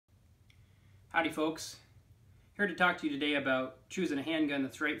Howdy folks, here to talk to you today about choosing a handgun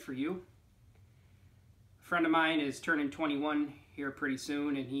that's right for you. A friend of mine is turning 21 here pretty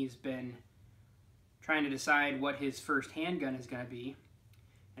soon, and he's been trying to decide what his first handgun is going to be.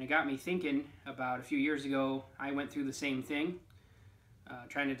 And it got me thinking about a few years ago. I went through the same thing,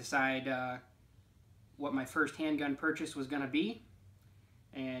 trying to decide what my first handgun purchase was going to be.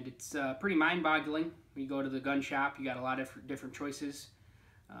 And it's pretty mind-boggling. When you go to the gun shop, you got a lot of different choices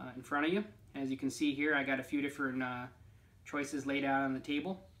in front of you. As you can see here, I got a few different choices laid out on the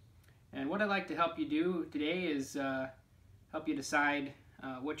table. And what I'd like to help you do today is help you decide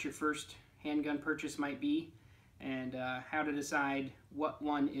what your first handgun purchase might be and how to decide what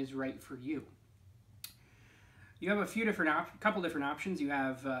one is right for you. You have a couple different options. You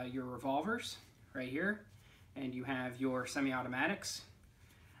have your revolvers right here, and you have your semi-automatics.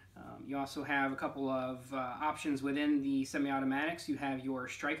 You also have a couple of options within the semi-automatics. You have your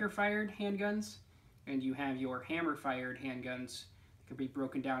striker-fired handguns, and you have your hammer-fired handguns. It can be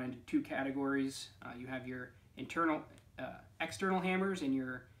broken down into two categories. You have your external hammers and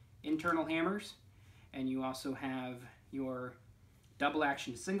your internal hammers, and you also have your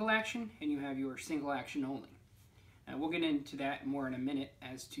double-action, single-action, and you have your single-action only. And we'll get into that more in a minute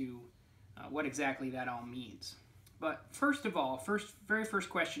as to what exactly that all means. But first of all, very first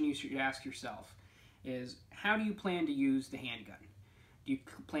question you should ask yourself is, how do you plan to use the handgun? Do you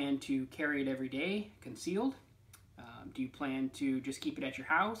plan to carry it every day, concealed? Do you plan to just keep it at your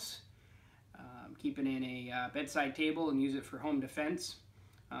house, keep it in a bedside table and use it for home defense?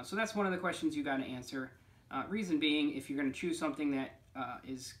 So that's one of the questions you got to answer. Reason being, if you're going to choose something that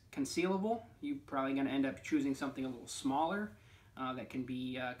is concealable, you're probably going to end up choosing something a little smaller that can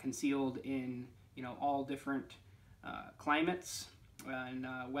be concealed in all different climates and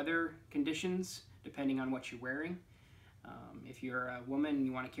weather conditions, depending on what you're wearing. If you're a woman and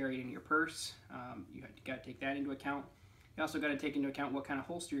you want to carry it in your purse, you got to take that into account. You also got to take into account what kind of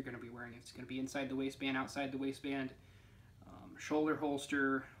holster you're going to be wearing. If it's going to be inside the waistband, outside the waistband, shoulder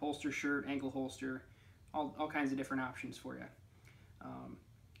holster, holster shirt, ankle holster, all kinds of different options for you.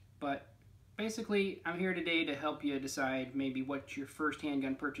 But basically, I'm here today to help you decide maybe what your first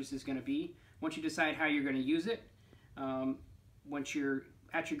handgun purchase is going to be. Once you decide how you're going to use it, once you're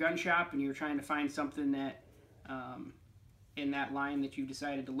at your gun shop and you're trying to find something that in that line that you've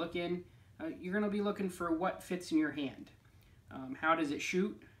decided to look in, you're going to be looking for what fits in your hand. How does it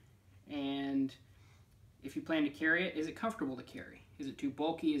shoot? And if you plan to carry it, is it comfortable to carry? Is it too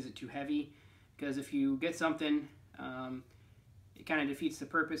bulky? Is it too heavy? Because if you get something, it kind of defeats the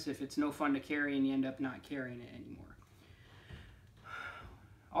purpose if it's no fun to carry and you end up not carrying it anymore.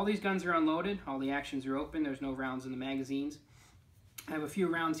 All these guns are unloaded, all the actions are open, there's no rounds in the magazines. I have a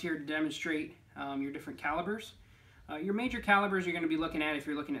few rounds here to demonstrate your different calibers. Your major calibers you're going to be looking at if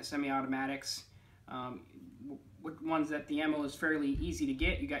you're looking at semi-automatics. Ones that the ammo is fairly easy to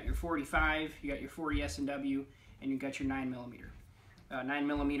get. You got your 45, you got your 40 S&W, and you got your 9mm.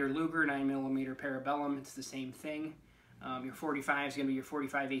 9mm Luger, 9mm Parabellum, it's the same thing. Your 45 is going to be your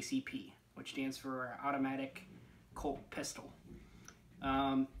 45 ACP, which stands for Automatic Colt Pistol.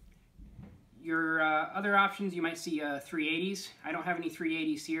 Your other options, you might see 380s. I don't have any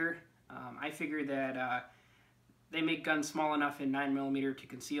 380s here. I figure that they make guns small enough in 9mm to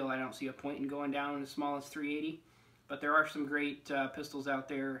conceal. I don't see a point in going down as small as 380. But there are some great pistols out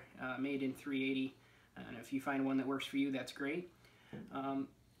there made in 380. And if you find one that works for you, that's great.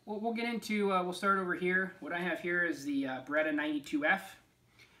 We'll get into, we'll start over here. What I have here is the Beretta 92F.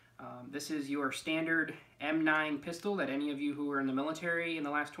 This is your standard M9 pistol that any of you who are in the military in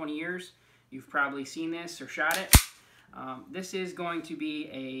the last 20 years, you've probably seen this or shot it. This is going to be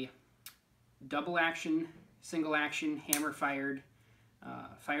a double action, single action, hammer fired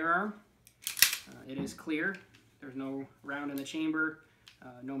firearm. It is clear. There's no round in the chamber,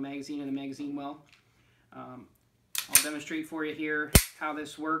 no magazine in the magazine well. I'll demonstrate for you here how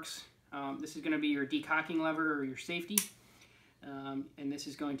this works. This is going to be your decocking lever or your safety. And this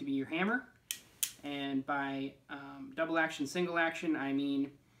is going to be your hammer. And by double action, single action, I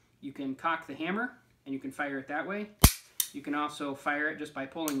mean you can cock the hammer and you can fire it that way. You can also fire it just by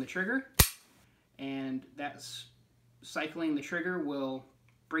pulling the trigger, and that's cycling the trigger will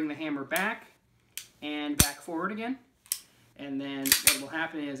bring the hammer back and back forward again. And then what will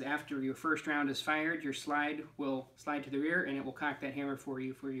happen is after your first round is fired, your slide will slide to the rear and it will cock that hammer for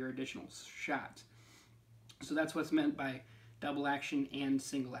you for your additional shots. So that's what's meant by double action and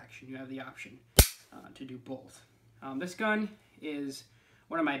single action. You have the option to do both. This gun is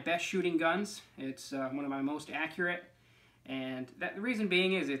one of my best shooting guns. It's one of my most accurate, and the reason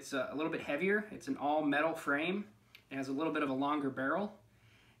being is it's a little bit heavier. It's an all metal frame. It has a little bit of a longer barrel,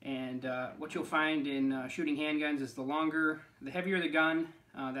 and And what you'll find in shooting handguns is the heavier the gun,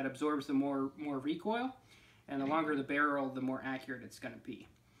 that absorbs the more recoil, and the longer the barrel, the more accurate it's going to be.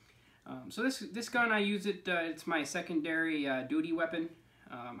 So this gun, I use it. It's my secondary duty weapon.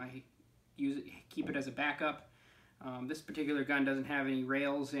 I keep it as a backup. This particular gun doesn't have any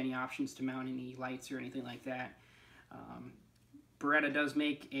rails, any options to mount any lights or anything like that. Beretta does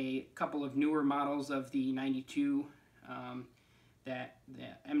make a couple of newer models of the 92, the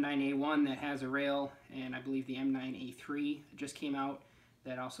M9A1 that has a rail, and I believe the M9A3 that just came out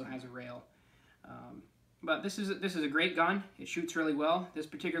that also has a rail. But this is a great gun. It shoots really well. This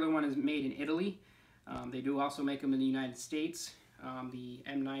particular one is made in Italy. They do also make them in the United States. The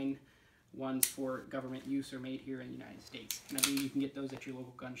M9 ones for government use are made here in the United States, and I believe you can get those at your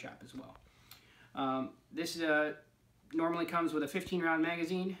local gun shop as well. This normally comes with a 15-round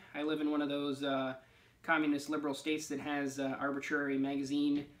magazine. I live in one of those communist liberal states that has arbitrary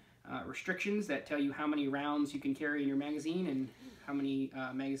magazine restrictions that tell you how many rounds you can carry in your magazine and how many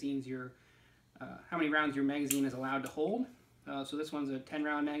rounds your magazine is allowed to hold. So this one's a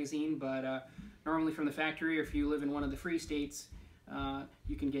 10-round magazine, but normally from the factory, or if you live in one of the free states,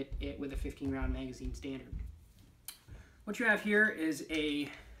 you can get it with a 15-round magazine standard. What you have here is a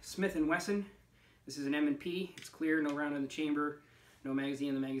Smith & Wesson. This is an M&P. It's clear, no round in the chamber, no magazine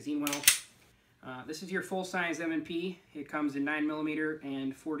in the magazine well. This is your full-size M&P. It comes in 9mm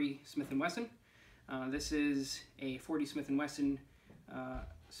and 40 Smith & Wesson. This is a 40 Smith & Wesson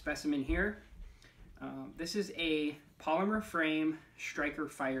specimen here. This is a polymer frame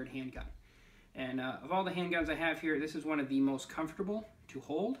striker-fired handgun. And of all the handguns I have here, this is one of the most comfortable to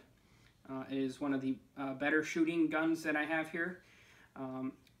hold. It is one of the better shooting guns that I have here.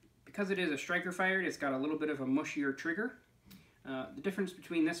 Because it is a striker-fired, it's got a little bit of a mushier trigger. The difference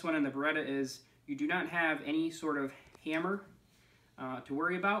between this one and the Beretta is you do not have any sort of hammer to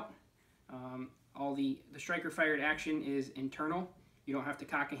worry about. All the striker-fired action is internal. You don't have to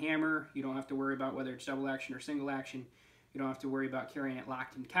cock a hammer. You don't have to worry about whether it's double action or single action. You don't have to worry about carrying it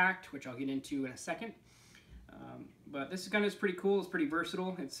locked and cocked, which I'll get into in a second. But this gun is pretty cool. It's pretty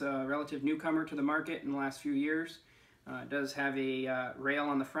versatile. It's a relative newcomer to the market in the last few years. It does have a rail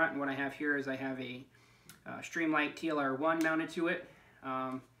on the front, and what I have here is I have a Streamlight TLR1 mounted to it.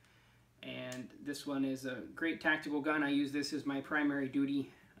 And this one is a great tactical gun. I use this as my primary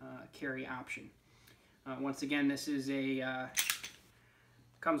duty carry option. Once again, this is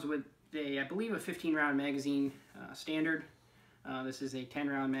comes with I believe a 15-round magazine standard. This is a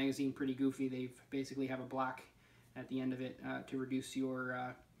 10-round magazine, pretty goofy. They basically have a block at the end of it to reduce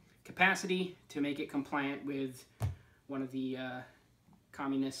your capacity to make it compliant with one of the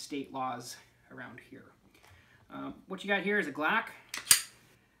communist state laws around here. What you got here is a Glock.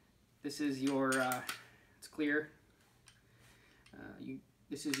 This is your, it's clear.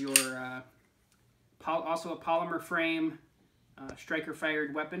 This is your, also a polymer frame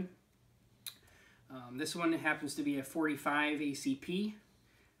striker-fired weapon. This one happens to be a 45 ACP.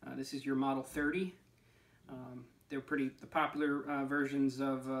 This is your Model 30. They're the popular versions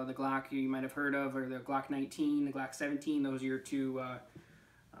of the Glock you might have heard of, or the Glock 19, the Glock 17. Those are your two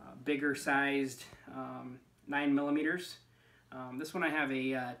bigger sized 9mm. This one I have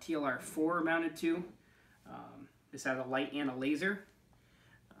a TLR4 mounted to. This has a light and a laser.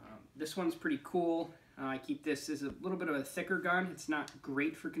 This one's pretty cool. I keep this as a little bit of a thicker gun. It's not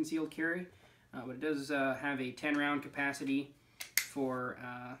great for concealed carry, but it does have a 10-round capacity for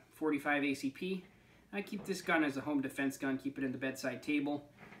 45 ACP. I keep this gun as a home defense gun, keep it in the bedside table.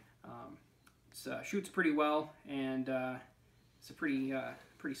 It shoots pretty well, and it's a pretty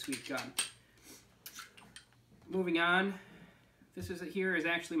sweet gun. Moving on, this here is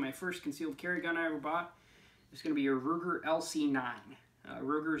actually my first concealed carry gun I ever bought. It's going to be your Ruger LC9.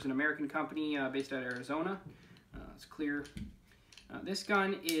 Ruger is an American company based out of Arizona. It's clear. This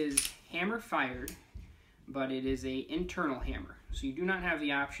gun is hammer fired, but it is an internal hammer. So you do not have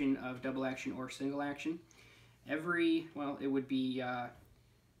the option of double action or single action. It would be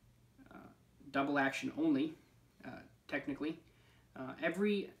double action only, technically.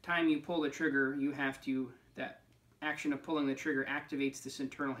 Every time you pull the trigger, that action of pulling the trigger activates this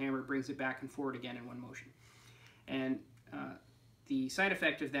internal hammer, brings it back and forward again in one motion. And the side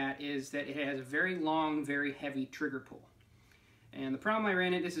effect of that is that it has a very long, very heavy trigger pull. And the problem I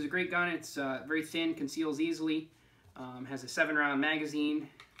ran into, this is a great gun. It's very thin, conceals easily, has a 7-round magazine.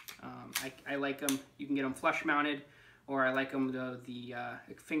 I like them. You can get them flush mounted, or I like them the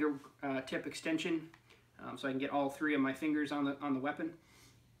finger tip extension, so I can get all 3 of my fingers on the weapon.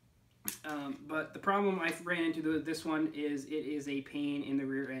 But the problem I ran into this one is it is a pain in the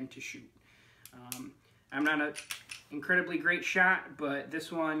rear end to shoot. I'm not an incredibly great shot, but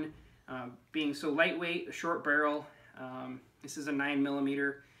this one Being so lightweight, a short barrel, this is a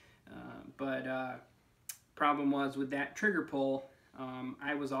 9mm, but problem was with that trigger pull,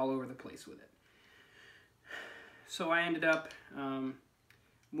 I was all over the place with it. So I ended up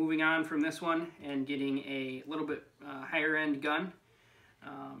moving on from this one and getting a little bit higher end gun,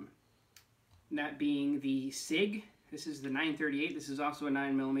 that being the SIG. This is the 938. This is also a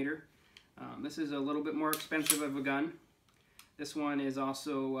 9mm. This is a little bit more expensive of a gun. This one is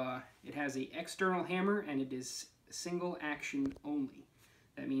also, it has an external hammer and it is single action only.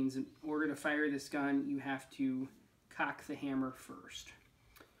 That means in order to fire this gun, you have to cock the hammer first.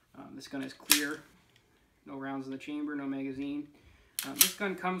 This gun is clear, no rounds in the chamber, no magazine. This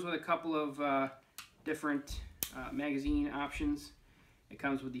gun comes with a couple of different magazine options. It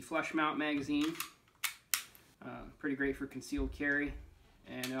comes with the flush mount magazine, pretty great for concealed carry.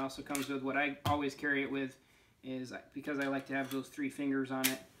 And it also comes with what I always carry it with, is because I like to have those 3 fingers on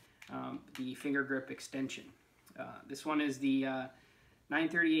it, the finger grip extension. This one is the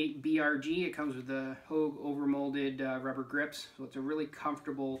 938 BRG. It comes with the Hogue overmolded rubber grips, so it's a really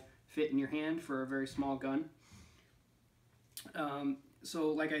comfortable fit in your hand for a very small gun.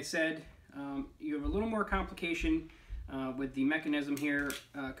 So like I said, you have a little more complication with the mechanism here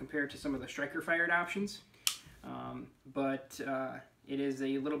compared to some of the striker fired options, but it is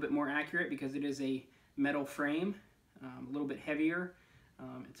a little bit more accurate because it is a metal frame, a little bit heavier.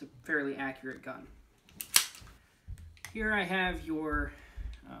 It's a fairly accurate gun. Here I have your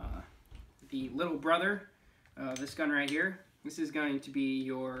the little brother of this gun right here. This is going to be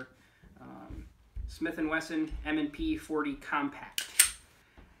your Smith & Wesson M&P 40 Compact.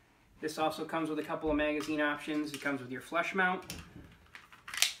 This also comes with a couple of magazine options. It comes with your flush mount,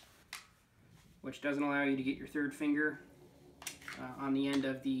 which doesn't allow you to get your 3rd finger on the end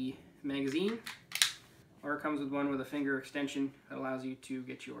of the magazine, or it comes with one with a finger extension that allows you to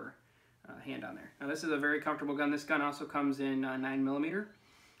get your hand on there. Now this is a very comfortable gun. This gun also comes in 9mm,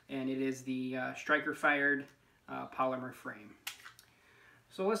 and it is the striker fired polymer frame.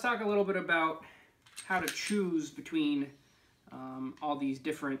 So let's talk a little bit about how to choose between all these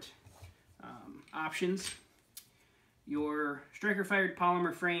different options. Your striker fired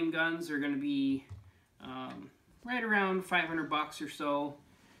polymer frame guns are going to be right around $500 or so.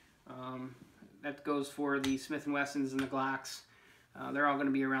 That goes for the Smith & Wessons and the Glocks. They're all going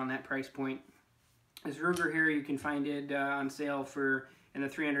to be around that price point. This Ruger here, you can find it on sale for in the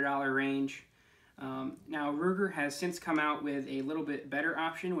 $300 range. Now Ruger has since come out with a little bit better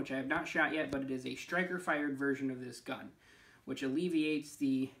option, which I have not shot yet, but it is a striker fired version of this gun, which alleviates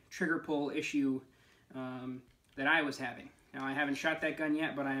the trigger pull issue that I was having. Now I haven't shot that gun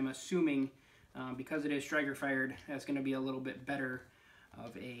yet, but I am assuming because it is striker fired, that's going to be a little bit better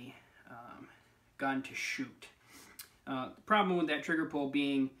of a gun to shoot. The problem with that trigger pull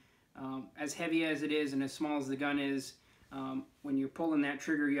being as heavy as it is and as small as the gun is, when you're pulling that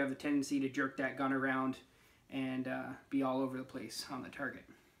trigger, you have a tendency to jerk that gun around and be all over the place on the target.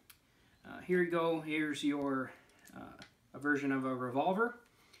 Here you go. Here's your a version of a revolver.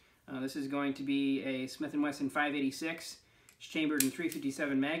 This is going to be a Smith & Wesson 586. It's chambered in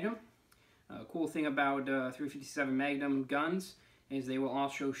 .357 Magnum. Cool thing about .357 Magnum guns is they will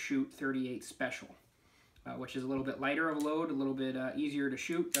also shoot .38 Special, which is a little bit lighter of a load, a little bit easier to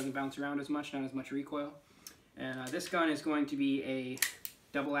shoot, doesn't bounce around as much, not as much recoil. And this gun is going to be a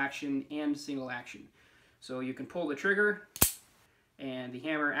double action and single action. So you can pull the trigger and the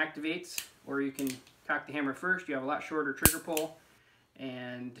hammer activates, or you can cock the hammer first. You have a lot shorter trigger pull,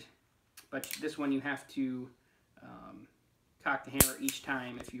 but this one you have to cock the hammer each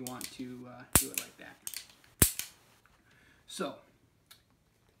time if you want to do it like that. So,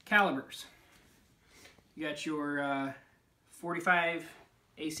 calibers. You got your 45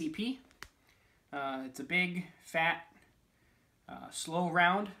 ACP. It's a big, fat, slow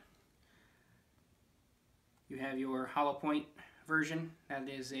round. You have your hollow point version. That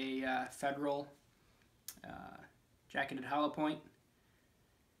is a Federal jacketed hollow point.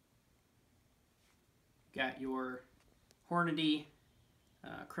 Got your Hornady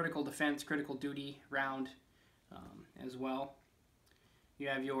critical defense, critical duty round as well. You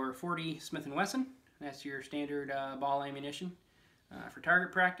have your 40 Smith & Wesson. That's your standard ball ammunition for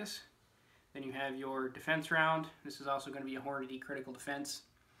target practice. Then you have your defense round. This is also going to be a Hornady critical defense.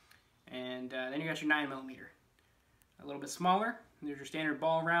 And then you got your 9mm. A little bit smaller. There's your standard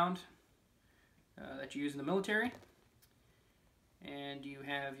ball round that you use in the military. And you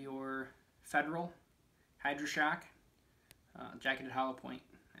have your Federal Hydroshock jacketed hollow point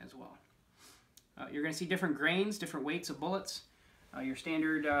as well. You're going to see different grains, different weights of bullets. Your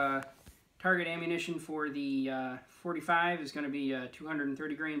standard Target ammunition for the 45 is going to be a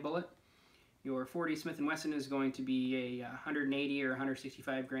 230 grain bullet. Your 40 Smith & Wesson is going to be a 180 or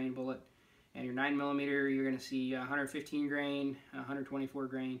 165 grain bullet. And your 9mm, you're going to see 115 grain, 124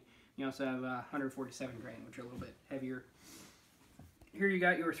 grain. You also have 147 grain, which are a little bit heavier. Here you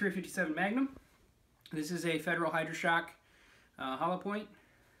got your .357 Magnum. This is a Federal Hydroshock hollow point.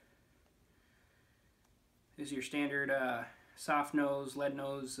 This is your standard soft nose, lead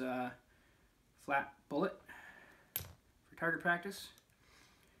nose, flat bullet for target practice.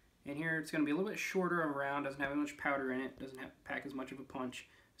 And here it's going to be a little bit shorter of a round, doesn't have as much powder in it, doesn't pack as much of a punch.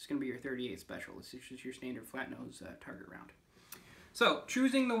 It's going to be your 38 Special. This is just your standard flat nose target round. So,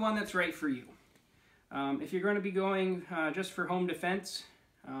 choosing the one that's right for you. If you're going to be going just for home defense,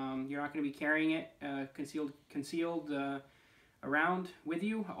 you're not going to be carrying it concealed around with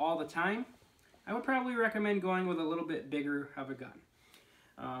you all the time, I would probably recommend going with a little bit bigger of a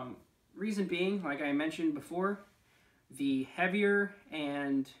gun. Reason being, like I mentioned before, the heavier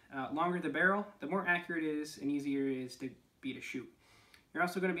and longer the barrel, the more accurate it is and easier it is to shoot. You're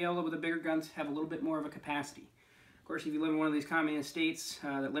also going to be able to, with the bigger guns, have a little bit more of a capacity. Of course, if you live in one of these communist states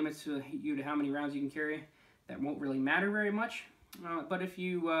that limits you to how many rounds you can carry, that won't really matter very much. But if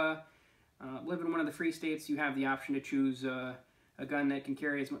you live in one of the free states, you have the option to choose a gun that can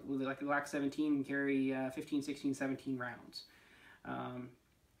carry, like a Glock 17, can carry 15, 16, 17 rounds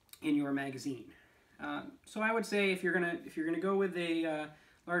in your magazine. So I would say if you're gonna go with a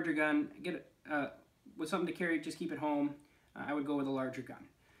larger gun, get with something to carry, just keep it home. I would go with a larger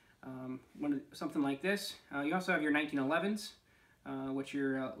gun. Something like this. You also have your 1911s, which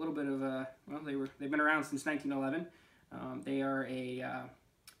are a little bit of a, well, they've been around since 1911. They are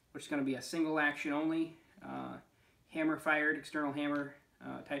which is going to be a single action only, hammer fired, external hammer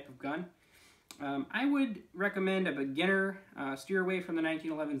type of gun. I would recommend a beginner steer away from the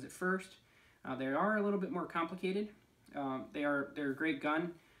 1911s at first. They are a little bit more complicated. They're a great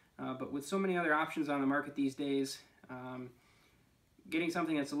gun, but with so many other options on the market these days, getting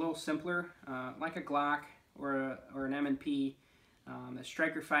something that's a little simpler, like a Glock or an M&P, that's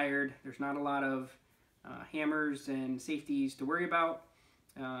striker fired. There's not a lot of hammers and safeties to worry about.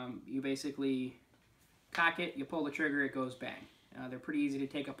 You basically cock it, you pull the trigger, it goes bang. They're pretty easy to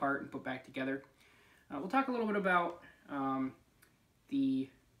take apart and put back together. We'll talk a little bit about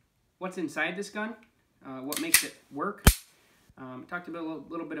what's inside this gun, what makes it work. Talked a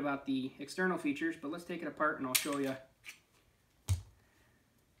little bit about the external features, but let's take it apart and I'll show you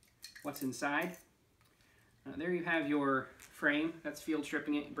what's inside. There you have your frame. That's field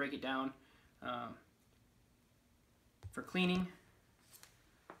stripping it and break it down for cleaning.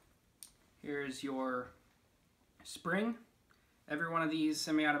 Here's your spring. Every one of these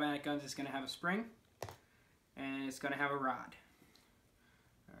semi-automatic guns is going to have a spring, and it's going to have a rod.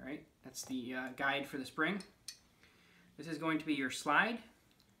 All right, that's the guide for the spring. This is going to be your slide,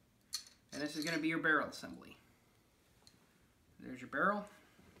 and this is going to be your barrel assembly. There's your barrel,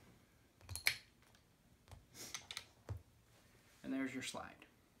 and there's your slide.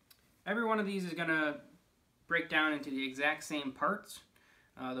 Every one of these is going to break down into the exact same parts.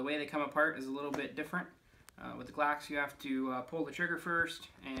 The way they come apart is a little bit different. With the Glocks, you have to pull the trigger first,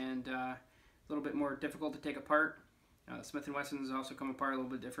 and a little bit more difficult to take apart. The Smith & Wessons also come apart a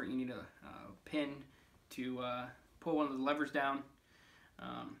little bit different. You need a pin to pull one of the levers down.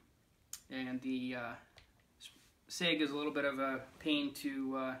 And the SIG is a little bit of a pain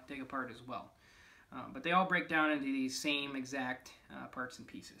to take apart as well. But they all break down into these same exact parts and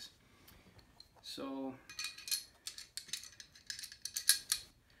pieces. So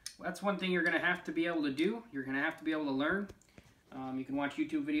that's one thing you're going to have to be able to do. You're going to have to be able to learn. You can watch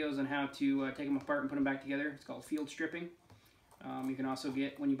YouTube videos on how to take them apart and put them back together. It's called field stripping. You can also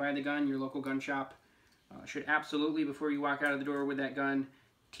get, when you buy the gun, your local gun shop should absolutely, before you walk out of the door with that gun,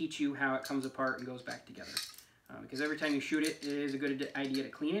 teach you how it comes apart and goes back together. Because every time you shoot it, it is a good idea to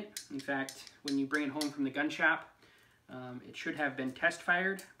clean it. In fact, when you bring it home from the gun shop, it should have been test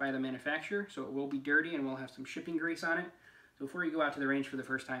fired by the manufacturer, so it will be dirty and will have some shipping grease on it. So before you go out to the range for the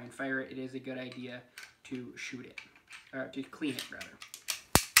first time and fire it, it is a good idea to shoot it, to clean it rather.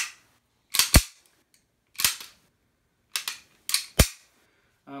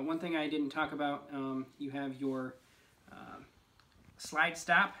 One thing I didn't talk about, you have your slide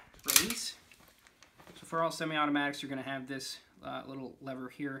stop release. So for all semi-automatics, you're going to have this little lever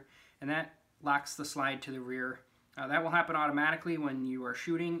here, and that locks the slide to the rear. That will happen automatically when you are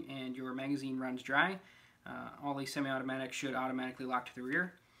shooting and your magazine runs dry. All these semi-automatics should automatically lock to the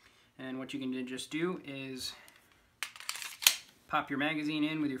rear. And what you can just do is pop your magazine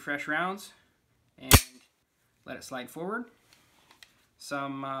in with your fresh rounds and let it slide forward.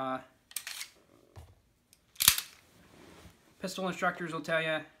 Some Pistol instructors will tell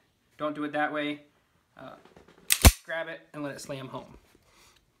you, don't do it that way. Grab it and let it slam home.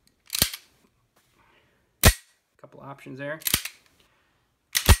 Couple options there.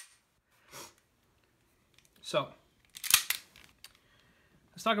 So,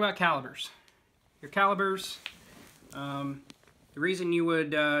 let's talk about calibers. Your calibers, the reason you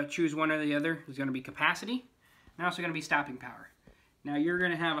would choose one or the other is going to be capacity, and also going to be stopping power. Now, you're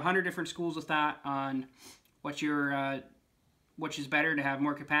going to have 100 different schools of thought on which is better, to have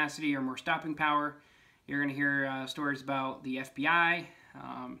more capacity or more stopping power. You're going to hear stories about the FBI,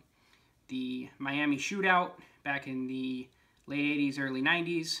 the Miami shootout back in the late 80s, early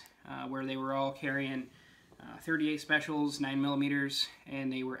 90s, where they were all carrying 38 specials, 9mm,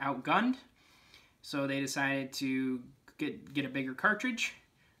 and they were outgunned. So they decided to get a bigger cartridge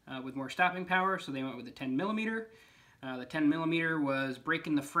with more stopping power, so they went with the 10mm. The 10mm was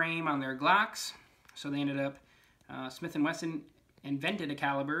breaking the frame on their Glocks, so they ended up, Smith & Wesson invented a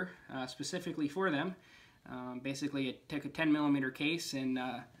caliber specifically for them. Basically, it took a 10mm case and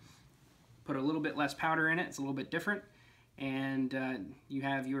put a little bit less powder in it. It's a little bit different, and you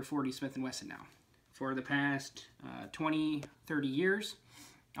have your 40 Smith & Wesson now. For the past 20, 30 years,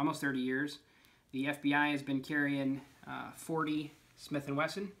 almost 30 years, the FBI has been carrying 40 Smith &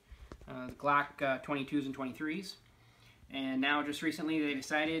 Wesson, Glock 22s and 23s, and now just recently they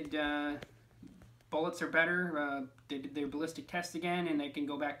decided bullets are better. They did their ballistic test again, and they can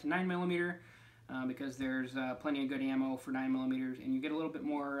go back to 9mm because there's plenty of good ammo for 9mm, and you get a little bit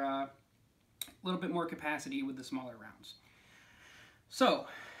more capacity with the smaller rounds. So,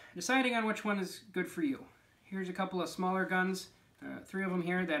 deciding on which one is good for you. Here's a couple of smaller guns, 3 of them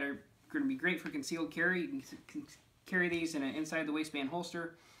here that are going to be great for concealed carry. You can carry these in an inside the waistband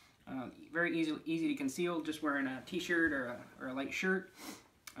holster. Very easy to conceal, just wearing a t-shirt or a light shirt.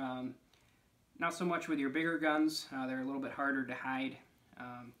 Not so much with your bigger guns. They're a little bit harder to hide.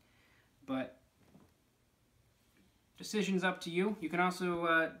 But decision's up to you. You can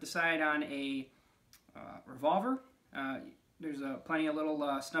also decide on a revolver. There's plenty of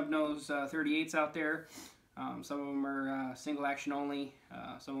little snub-nose 38s out there. Some of them are single action only.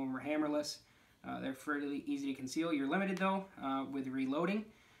 Some of them are hammerless. They're fairly easy to conceal. You're limited though with reloading.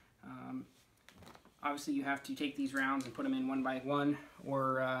 Obviously you have to take these rounds and put them in one by one,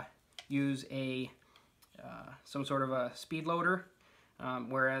 or use some sort of a speed loader.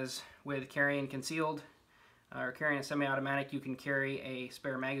 Whereas with carrying concealed or carrying a semi-automatic, you can carry a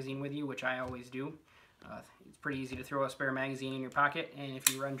spare magazine with you, which I always do. It's pretty easy to throw a spare magazine in your pocket, and if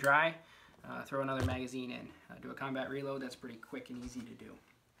you run dry, throw another magazine in. Do a combat reload. That's pretty quick and easy to do.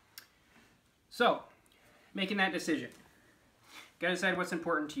 So, making that decision. You gotta decide what's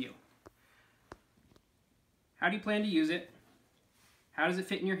important to you. How do you plan to use it? How does it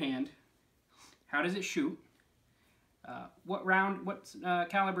fit in your hand? How does it shoot? What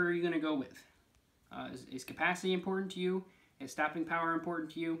caliber are you going to go with? Is capacity important to you? Is stopping power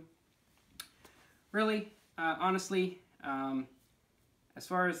important to you? Really, honestly, as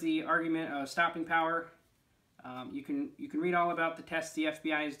far as the argument of stopping power, you can read all about the tests the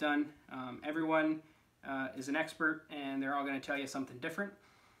FBI has done. Everyone is an expert, and they're all going to tell you something different.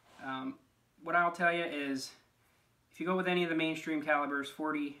 What I'll tell you is, if you go with any of the mainstream calibers,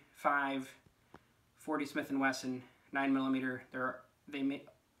 45, 40 Smith & Wesson, 9mm,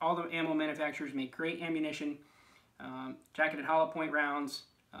 all the ammo manufacturers make great ammunition, jacketed hollow point rounds,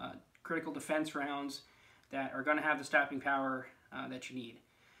 critical defense rounds that are going to have the stopping power that you need.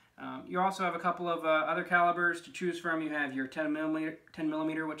 You also have a couple of other calibers to choose from. You have your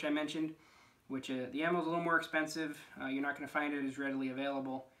 10mm, which I mentioned, which the ammo is a little more expensive. You're not going to find it as readily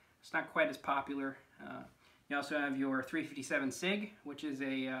available. It's not quite as popular. You also have your 357 SIG, which is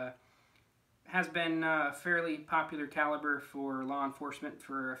has been a fairly popular caliber for law enforcement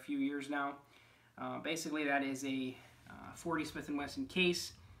for a few years now. Basically, that is a 40 Smith & Wesson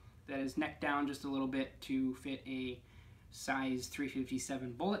case that is necked down just a little bit to fit a size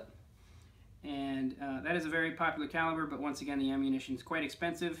 357 bullet. And that is a very popular caliber, but once again, the ammunition is quite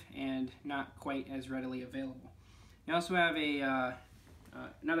expensive and not quite as readily available. You also have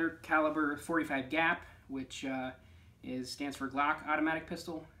another caliber, 45 Gap, which stands for Glock automatic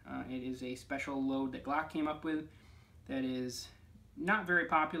pistol. It is a special load that Glock came up with that is not very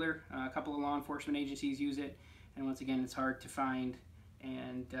popular. A couple of law enforcement agencies use it, and once again, it's hard to find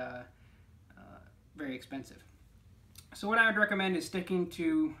and very expensive. So what I would recommend is sticking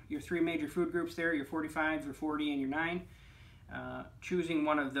to your 3 major food groups there, your 45, your 40, and your 9. Choosing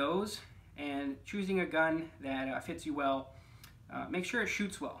one of those and choosing a gun that fits you well. Make sure it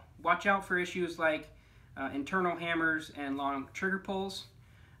shoots well. Watch out for issues like internal hammers and long trigger pulls.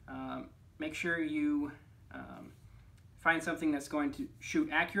 Make sure you find something that's going to shoot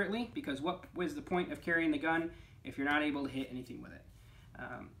accurately, because what was the point of carrying the gun if you're not able to hit anything with it?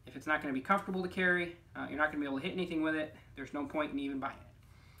 If it's not going to be comfortable to carry, you're not going to be able to hit anything with it, there's no point in even buying it.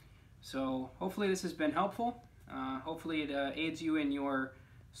 So hopefully this has been helpful. Hopefully it aids you in your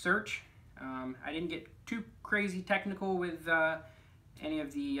search. I didn't get too crazy technical with any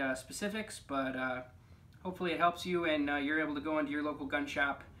of the specifics, but hopefully it helps you and you're able to go into your local gun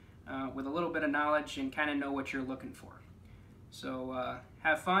shop with a little bit of knowledge and kind of know what you're looking for. So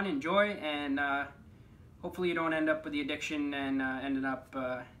have fun, enjoy, and hopefully you don't end up with the addiction and ended up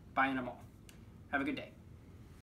buying them all. Have a good day.